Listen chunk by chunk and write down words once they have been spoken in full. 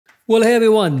Well, hey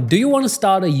everyone, do you want to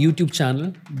start a YouTube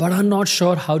channel but are not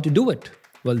sure how to do it?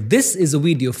 Well, this is a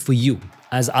video for you,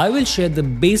 as I will share the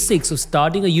basics of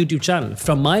starting a YouTube channel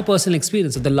from my personal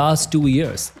experience of the last 2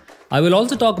 years. I will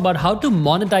also talk about how to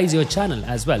monetize your channel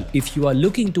as well if you are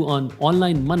looking to earn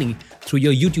online money through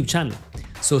your YouTube channel.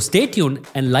 So stay tuned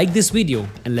and like this video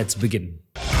and let's begin.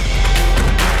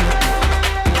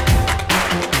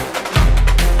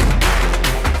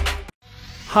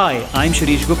 Hi, I'm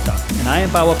Shirish Gupta and I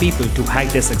empower people to hack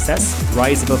their success,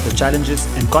 rise above the challenges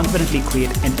and confidently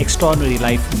create an extraordinary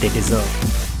life they deserve.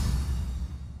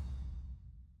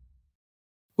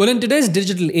 Well, in today's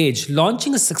digital age,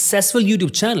 launching a successful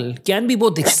YouTube channel can be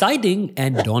both exciting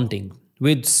and daunting.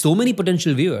 With so many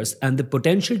potential viewers and the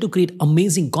potential to create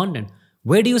amazing content,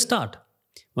 where do you start?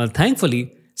 Well,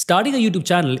 thankfully, starting a YouTube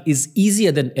channel is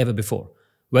easier than ever before.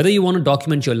 Whether you want to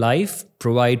document your life,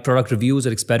 provide product reviews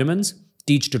or experiments,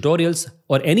 teach tutorials,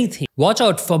 or anything, watch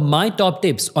out for my top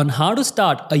tips on how to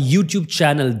start a YouTube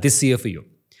channel this year for you.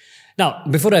 Now,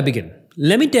 before I begin,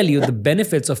 let me tell you the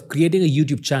benefits of creating a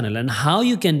YouTube channel and how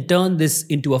you can turn this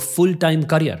into a full-time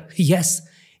career. Yes,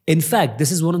 in fact,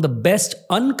 this is one of the best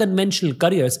unconventional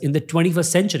careers in the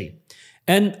 21st century.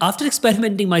 And after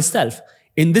experimenting myself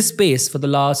in this space for the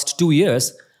last 2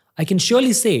 years, I can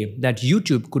surely say that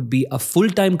YouTube could be a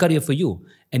full-time career for you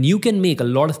and you can make a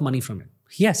lot of money from it.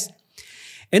 Yes.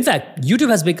 In fact, YouTube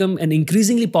has become an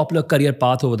increasingly popular career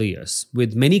path over the years,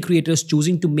 with many creators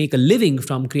choosing to make a living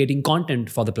from creating content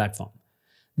for the platform.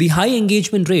 The high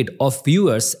engagement rate of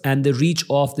viewers and the reach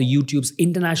of the YouTube's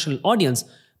international audience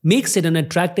makes it an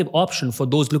attractive option for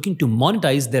those looking to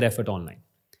monetize their effort online.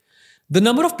 The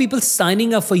number of people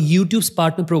signing up for YouTube's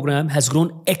partner program has grown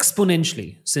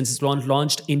exponentially since its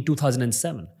launched in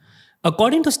 2007.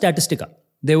 According to Statistica,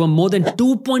 there were more than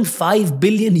 2.5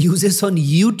 billion users on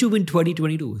YouTube in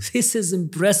 2022. This is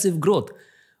impressive growth,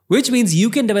 which means you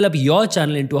can develop your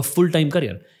channel into a full-time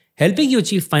career, helping you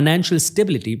achieve financial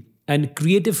stability and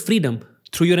creative freedom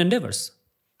through your endeavors.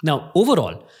 Now,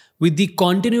 overall, with the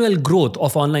continual growth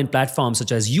of online platforms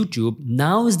such as YouTube,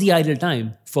 now is the ideal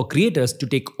time for creators to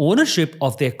take ownership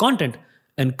of their content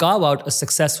and carve out a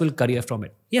successful career from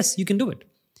it. Yes, you can do it.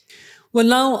 Well,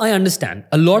 now I understand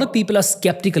a lot of people are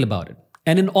skeptical about it.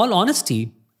 And in all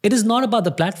honesty, it is not about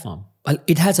the platform. Well,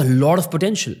 it has a lot of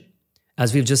potential,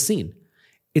 as we've just seen.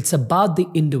 It's about the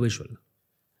individual.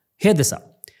 Hear this out.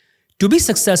 To be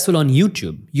successful on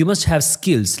YouTube, you must have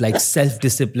skills like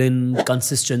self-discipline,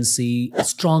 consistency, a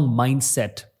strong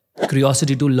mindset,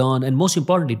 curiosity to learn, and most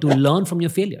importantly, to learn from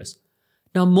your failures.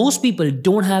 Now, most people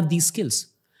don't have these skills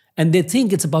and they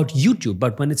think it's about YouTube,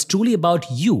 but when it's truly about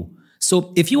you.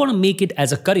 So if you want to make it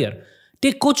as a career,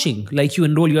 take coaching like you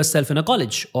enroll yourself in a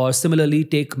college, or similarly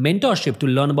take mentorship to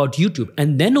learn about YouTube,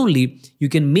 and then only you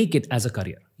can make it as a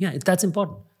career. Yeah, that's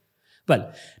important.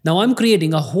 Well, now I'm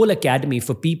creating a whole academy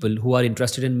for people who are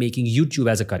interested in making YouTube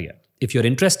as a career. If you're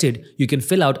interested, you can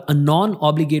fill out a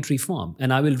non-obligatory form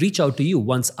and I will reach out to you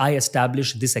once I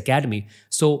establish this academy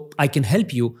so I can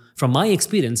help you from my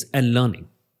experience and learning.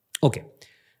 Okay,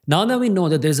 now that we know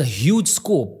that there's a huge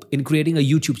scope in creating a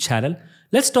YouTube channel,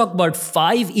 let's talk about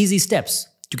 5 easy steps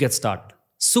to get started.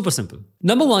 Super simple.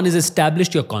 Number 1 is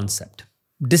establish your concept.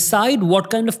 Decide what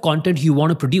kind of content you want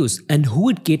to produce and who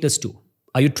it caters to.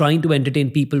 Are you trying to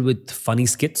entertain people with funny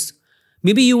skits?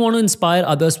 Maybe you want to inspire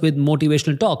others with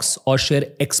motivational talks or share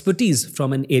expertise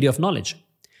from an area of knowledge.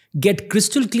 Get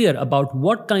crystal clear about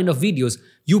what kind of videos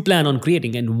you plan on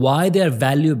creating and why they are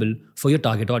valuable for your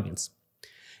target audience.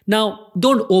 Now,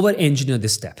 don't over-engineer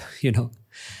this step,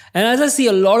 And as I see,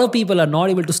 a lot of people are not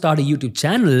able to start a YouTube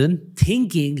channel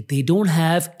thinking they don't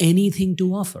have anything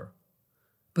to offer.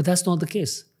 But that's not the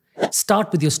case.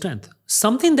 Start with your strength,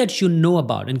 something that you know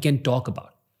about and can talk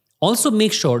about. Also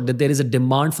make sure that there is a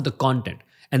demand for the content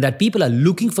and that people are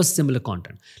looking for similar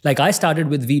content. Like I started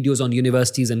with videos on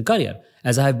universities and career,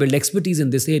 as I have built expertise in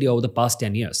this area over the past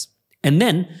 10 years. And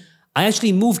then I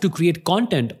actually moved to create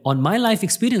content on my life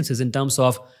experiences in terms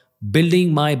of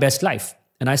building my best life.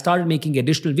 And I started making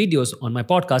additional videos on my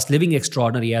podcast, Living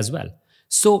Extraordinary as well.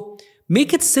 So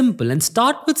make it simple and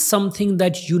start with something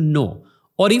that you know.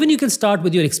 Or even you can start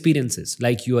with your experiences,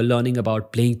 like you are learning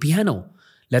about playing piano.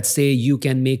 Let's say you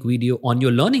can make video on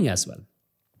your learning as well.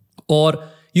 Or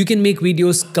you can make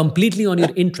videos completely on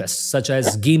your interests, such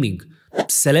as gaming,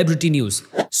 celebrity news,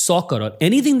 soccer, or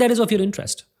anything that is of your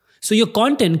interest. So your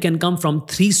content can come from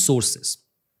 3 sources.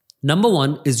 Number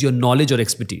 1 is your knowledge or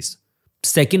expertise.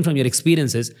 Second, from your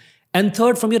experiences. And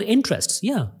third, from your interests.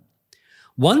 Yeah.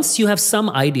 Once you have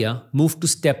some idea, move to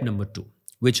step number 2,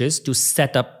 which is to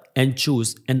set up and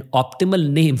choose an optimal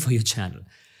name for your channel.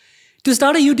 To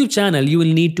start a YouTube channel, you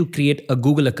will need to create a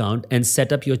Google account and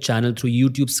set up your channel through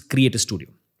YouTube's Creator Studio.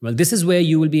 Well, this is where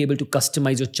you will be able to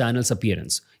customize your channel's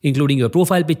appearance, including your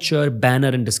profile picture, banner,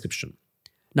 and description.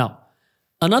 Now,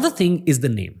 another thing is the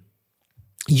name.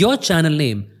 Your channel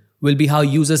name will be how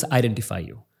users identify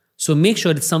you. So make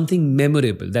sure it's something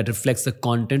memorable that reflects the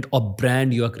content or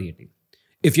brand you are creating.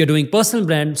 If you're doing personal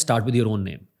brand, start with your own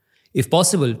name. If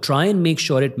possible, try and make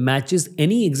sure it matches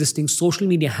any existing social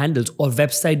media handles or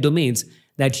website domains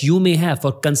that you may have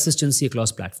for consistency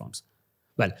across platforms.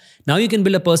 Well, now you can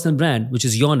build a personal brand, which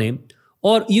is your name,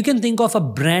 or you can think of a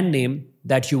brand name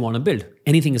that you want to build.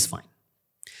 Anything is fine.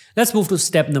 Let's move to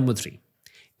step number 3.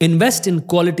 Invest in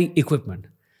quality equipment.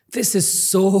 This is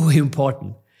so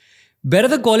important. Better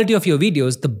the quality of your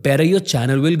videos, the better your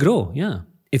channel will grow. Yeah.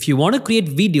 If you want to create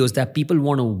videos that people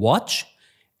want to watch,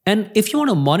 and if you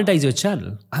want to monetize your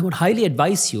channel, I would highly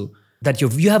advise you that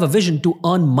if you have a vision to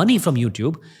earn money from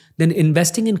YouTube, then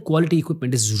investing in quality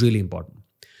equipment is really important.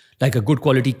 Like a good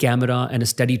quality camera and a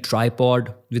steady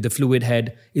tripod with a fluid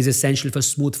head is essential for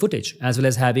smooth footage, as well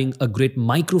as having a great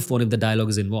microphone if the dialogue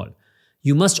is involved.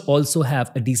 You must also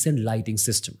have a decent lighting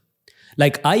system.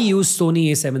 Like I use Sony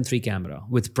a7 III camera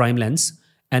with prime lens,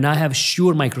 and I have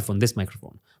Shure microphone, this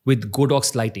microphone, with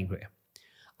Godox lighting here.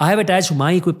 I have attached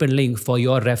my equipment link for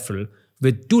your referral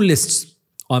with 2 lists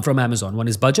from Amazon. One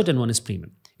is budget and one is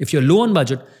premium. If you're low on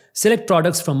budget, select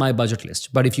products from my budget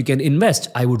list. But if you can invest,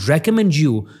 I would recommend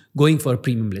you going for a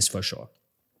premium list for sure,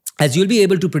 as you'll be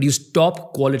able to produce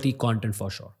top quality content for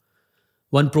sure.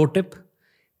 One pro tip,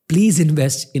 please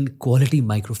invest in quality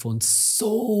microphones.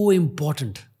 So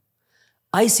important.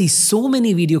 I see so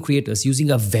many video creators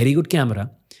using a very good camera,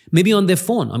 maybe on their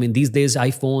phone. I mean, these days,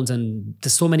 iPhones, and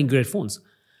there's so many great phones.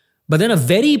 But then a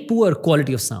very poor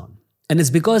quality of sound. And it's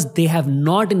because they have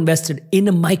not invested in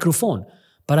a microphone.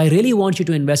 But I really want you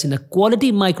to invest in a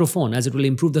quality microphone, as it will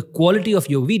improve the quality of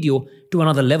your video to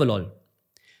another level.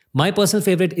 My personal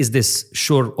favorite is this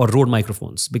Shure or Rode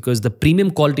microphones, because the premium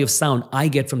quality of sound I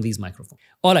get from these microphones.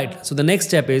 All right, so the next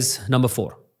step is number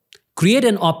 4. Create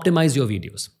and optimize your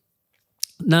videos.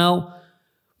 Now,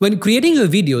 when creating your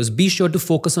videos, be sure to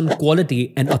focus on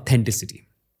quality and authenticity.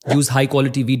 Use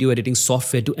high-quality video editing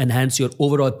software to enhance your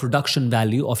overall production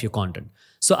value of your content.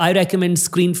 So I recommend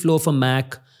ScreenFlow for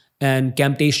Mac and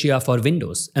Camtasia for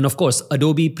Windows. And of course,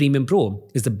 Adobe Premiere Pro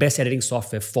is the best editing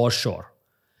software for sure.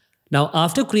 Now,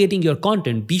 after creating your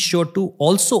content, be sure to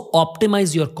also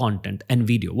optimize your content and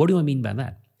video. What do I mean by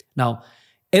that? Now,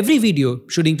 every video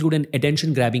should include an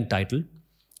attention-grabbing title,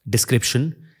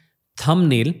 description,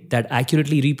 thumbnail that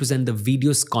accurately represent the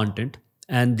video's content.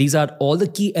 And these are all the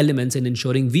key elements in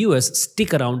ensuring viewers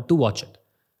stick around to watch it.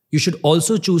 You should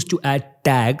also choose to add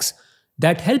tags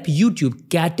that help YouTube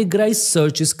categorize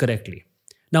searches correctly.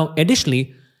 Now,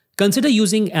 additionally, consider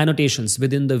using annotations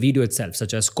within the video itself,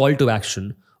 such as call to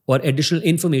action, or additional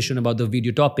information about the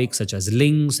video topic, such as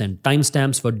links and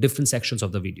timestamps for different sections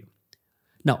of the video.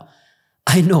 Now,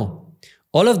 I know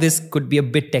all of this could be a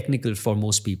bit technical for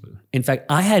most people. In fact,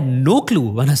 I had no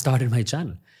clue when I started my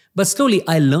channel. But slowly,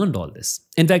 I learned all this.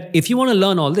 In fact, if you want to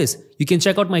learn all this, you can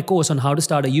check out my course on how to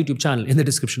start a YouTube channel in the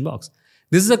description box.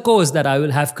 This is a course that I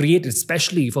will have created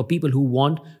especially for people who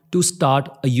want to start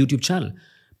a YouTube channel,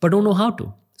 but don't know how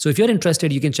to. So if you're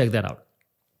interested, you can check that out.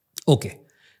 Okay,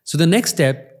 so the next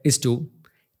step is to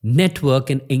network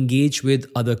and engage with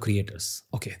other creators.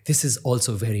 Okay, this is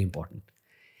also very important.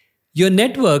 Your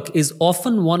network is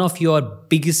often one of your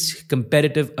biggest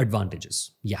competitive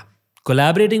advantages. Yeah.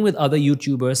 Collaborating with other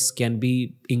YouTubers can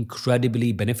be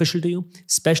incredibly beneficial to you,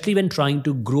 especially when trying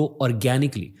to grow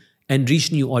organically and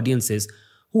reach new audiences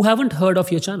who haven't heard of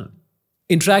your channel.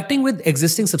 Interacting with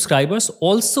existing subscribers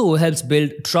also helps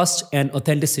build trust and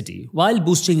authenticity while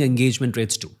boosting engagement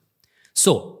rates too.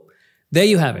 So, there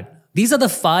you have it. These are the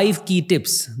 5 key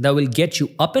tips that will get you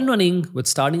up and running with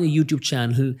starting a YouTube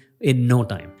channel in no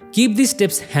time. Keep these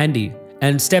tips handy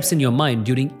and steps in your mind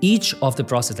during each of the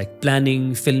process, like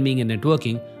planning, filming, and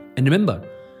networking. And remember,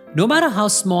 no matter how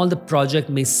small the project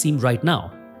may seem right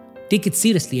now, take it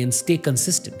seriously and stay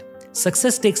consistent.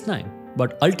 Success takes time,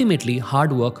 but ultimately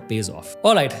hard work pays off.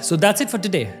 Alright, so that's it for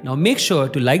today. Now make sure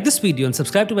to like this video and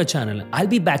subscribe to my channel. I'll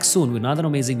be back soon with another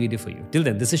amazing video for you. Till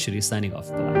then, this is Shirish signing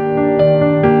off. Bye-bye.